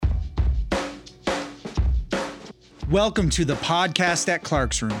Welcome to the podcast at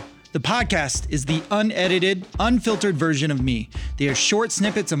Clark's Room. The podcast is the unedited, unfiltered version of me. They are short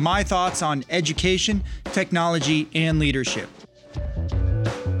snippets of my thoughts on education, technology, and leadership.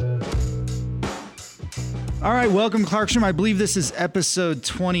 All right, welcome to Clark's Room. I believe this is episode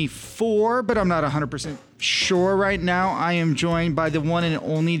 24, but I'm not 100% sure right now. I am joined by the one and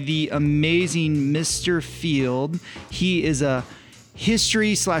only, the amazing Mr. Field. He is a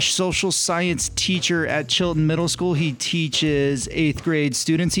history/social science teacher at Chilton Middle School. He teaches 8th grade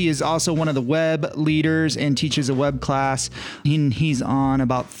students. He is also one of the web leaders and teaches a web class. He's on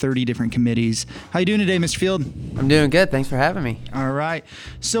about 30 different committees. How you doing today, Mr. Field? I'm doing good. Thanks for having me. All right.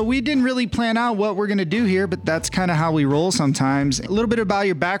 So we didn't really plan out what we're going to do here, but that's kind of how we roll sometimes. A little bit about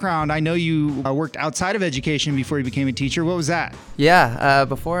your background. I know you worked outside of education before you became a teacher. What was that? Yeah,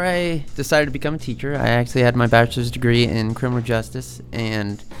 before I decided to become a teacher, I actually had my bachelor's degree in criminal justice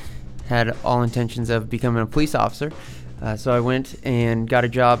and had all intentions of becoming a police officer. So I went and got a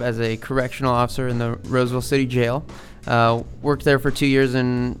job as a correctional officer in the Roseville City Jail. Worked there for 2 years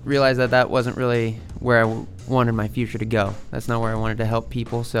and realized that that wasn't really where I wanted my future to go. That's not where I wanted to help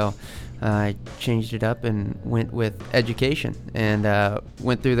people, so I changed it up and went with education and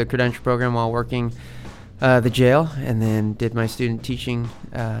went through the credential program while working the jail, and then did my student teaching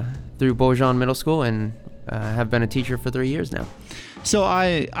through Beaujean Middle School, and have been a teacher for 3 years now. So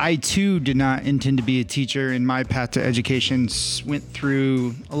I too did not intend to be a teacher, and my path to education went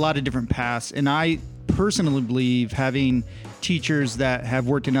through a lot of different paths. And I personally believe having teachers that have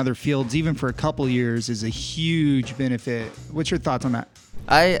worked in other fields, even for a couple years, is a huge benefit. What's your thoughts on that?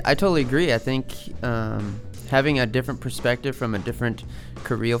 I totally agree. I think having a different perspective from a different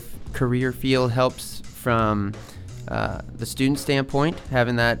career field helps from the student standpoint,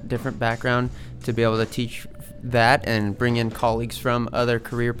 having that different background to be able to teach that and bring in colleagues from other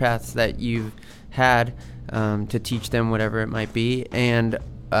career paths that you've had to teach them whatever it might be. And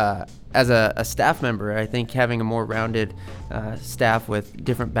as a staff member, I think having a more rounded staff with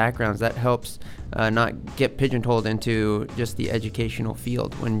different backgrounds, that helps not get pigeonholed into just the educational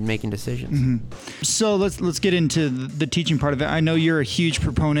field when making decisions. Mm-hmm. So let's get into the teaching part of it. I know you're a huge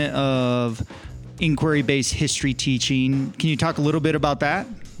proponent of inquiry-based history teaching. Can you talk a little bit about that?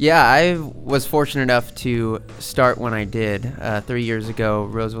 Yeah, I was fortunate enough to start when I did. 3 years ago,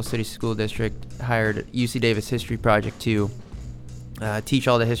 Roseville City School District hired UC Davis History Project to teach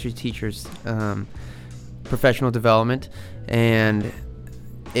all the history teachers professional development, and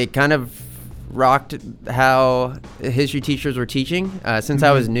it kind of rocked how history teachers were teaching. Since I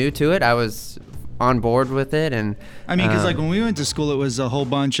was new to it, I was on board with it. And I mean, because like when we went to school, it was a whole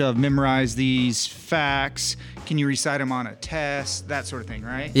bunch of memorize these facts, can you recite them on a test, that sort of thing,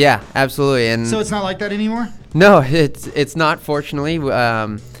 right? Yeah, absolutely. And so it's not like that anymore? No, it's not, fortunately.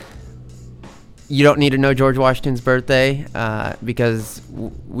 You don't need to know George Washington's birthday because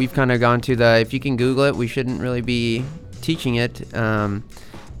we've kind of gone to the, if you can Google it, we shouldn't really be teaching it.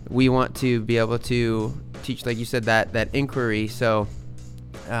 We want to be able to teach, like you said, that inquiry. So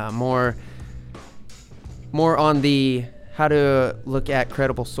more on the how to look at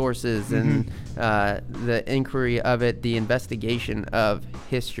credible sources and the inquiry of it, the investigation of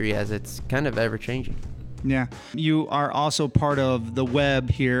history as it's kind of ever-changing. Yeah. You are also part of the web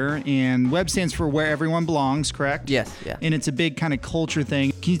here, and web stands for Where Everyone Belongs, correct? Yes, yeah. And it's a big kind of culture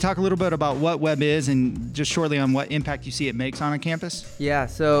thing. Can you talk a little bit about what web is and just shortly on what impact you see it makes on a campus? Yeah,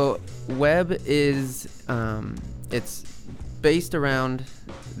 so web is, it's based around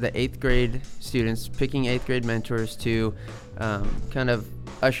the 8th grade students, picking 8th grade mentors to kind of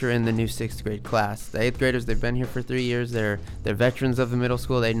usher in the new 6th grade class. The 8th graders, they've been here for 3 years. They're veterans of the middle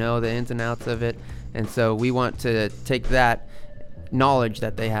school. They know the ins and outs of it. And so we want to take that knowledge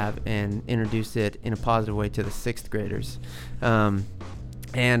that they have and introduce it in a positive way to the 6th graders.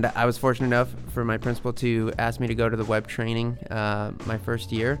 And I was fortunate enough for my principal to ask me to go to the web training my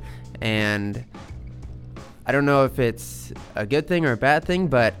first year. And I don't know if it's a good thing or a bad thing,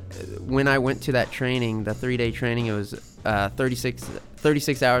 but when I went to that training, the 3-day training, it was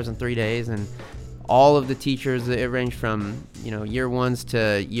 36 hours and 3 days, and all of the teachers, it ranged from year 1s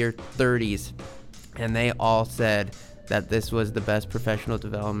to year 30s, and they all said that this was the best professional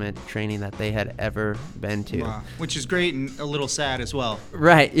development training that they had ever been to. Wow. Which is great and a little sad as well.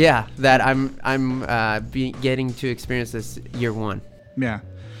 Right, yeah, that I'm getting to experience this year 1. Yeah.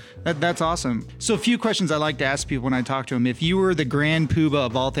 That's awesome. So a few questions I like to ask people when I talk to them. If you were the grand poobah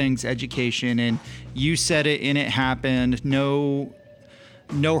of all things education and you said it and it happened, no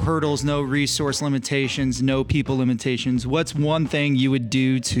hurdles, no resource limitations, no people limitations, what's one thing you would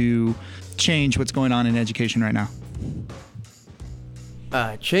do to change what's going on in education right now?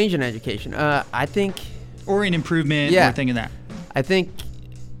 Change in education. I think or an improvement or thing in that? I think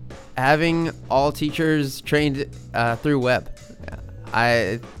having all teachers trained through web,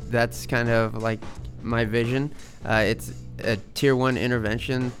 that's kind of like my vision. It's a tier 1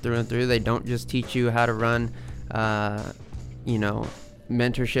 intervention through and through. They don't just teach you how to run,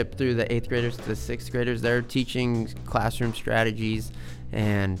 mentorship through the 8th graders to the 6th graders. They're teaching classroom strategies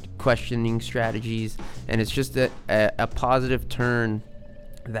and questioning strategies, and it's just a positive turn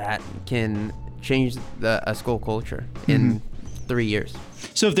that can change a school culture in 3 years.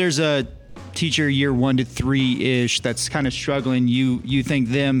 So if there's a teacher year 1 to 3-ish that's kind of struggling, you think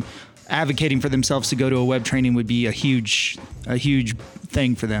them advocating for themselves to go to a web training would be a huge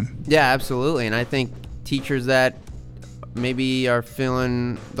thing for them? Yeah, absolutely. And I think teachers that maybe are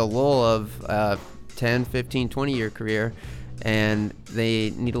feeling the lull of 10, 15, 20-year career and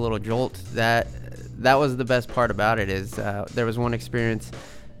they need a little jolt, that was the best part about it. Is there was one experience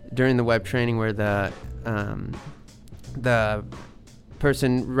during the web training where the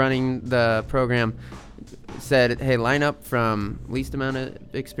person running the program said, hey, line up from least amount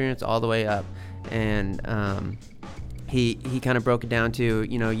of experience all the way up. And he kind of broke it down to,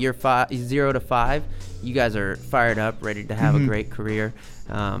 year 0 to 5, you guys are fired up, ready to have a great career.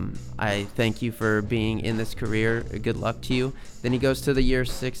 I thank you for being in this career. Good luck to you. Then he goes to the year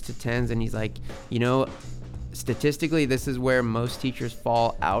 6 to 10s and he's like, statistically, this is where most teachers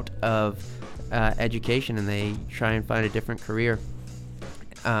fall out of education and they try and find a different career.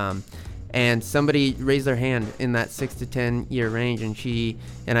 And somebody raised their hand in that 6 to 10 year range,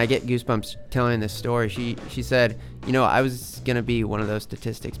 and I get goosebumps telling this story. She said, I was going to be one of those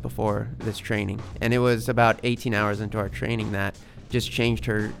statistics before this training. And it was about 18 hours into our training that just changed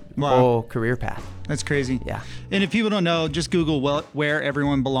her whole career path. That's crazy. Yeah. And if people don't know, just Google Where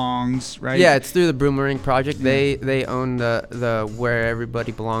Everyone Belongs, right? Yeah, it's through the Boomerang Project. They own the Where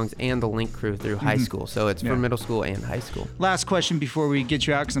Everybody Belongs and the Link Crew through high school. So it's for middle school and high school. Last question before we get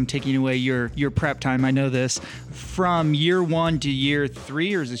you out, because I'm taking away your prep time. I know this. From year 1 to year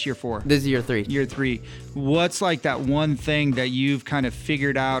 3, or is this year 4? This is year 3. Year 3. What's like that one thing that you've kind of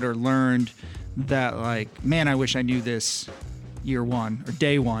figured out or learned that like, man, I wish I knew this year 1 or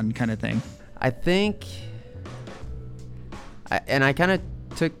day 1 kind of thing? I think, I kind of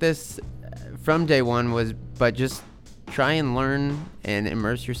took this from day 1 but just try and learn and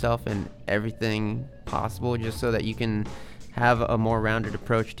immerse yourself in everything possible, just so that you can have a more rounded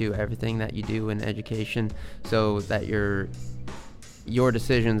approach to everything that you do in education, so that your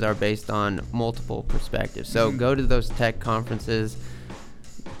decisions are based on multiple perspectives. So go to those tech conferences,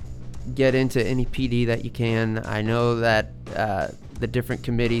 get into any PD that you can. I know that the different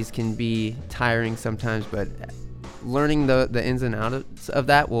committees can be tiring sometimes, but learning the ins and outs of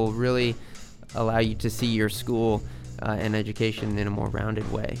that will really allow you to see your school and education in a more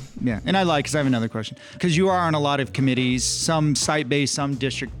rounded way. Yeah, and because I have another question. Because you are on a lot of committees, some site-based, some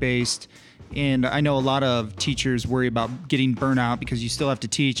district-based, and I know a lot of teachers worry about getting burnout because you still have to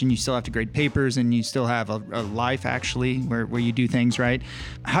teach and you still have to grade papers and you still have a life actually where you do things, right?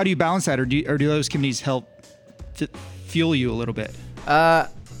 How do you balance that, or do those committees help to fuel you a little bit?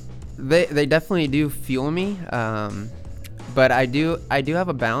 They definitely do fuel me, but I do have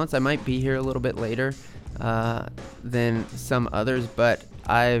a balance. I might be here a little bit later than some others, but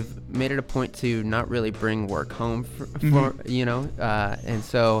I've made it a point to not really bring work home and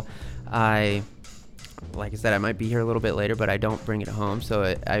so like I said, I might be here a little bit later, but I don't bring it home,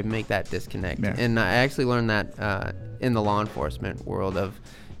 so I make that disconnect. Yeah. And I actually learned that in the law enforcement world of,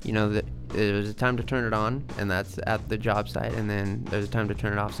 there's a time to turn it on, and that's at the job site, and then there's a time to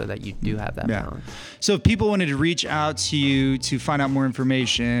turn it off so that you do have that balance. So if people wanted to reach out to you to find out more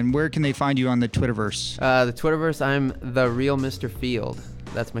information, where can they find you on the Twitterverse? The Twitterverse, I'm the real Mr. Field.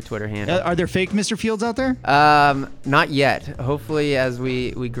 That's my Twitter handle. Are there fake Mr. Fields out there? Not yet. Hopefully, as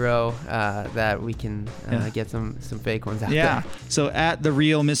we grow, that we can get some fake ones out there. Yeah. So at the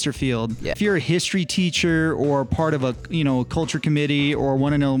real Mr. Field. Yeah. If you're a history teacher or part of a culture committee or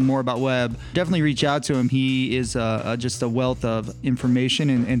want to know more about web, definitely reach out to him. He is just a wealth of information.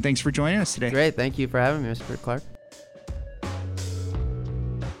 And thanks for joining us today. Great. Thank you for having me, Mr. Clark.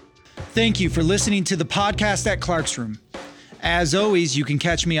 Thank you for listening to the podcast at Clark's Room. As always, you can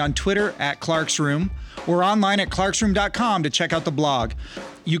catch me on Twitter at Clark's Room or online at clarksroom.com to check out the blog.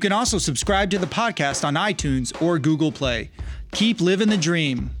 You can also subscribe to the podcast on iTunes or Google Play. Keep living the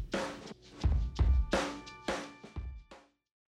dream.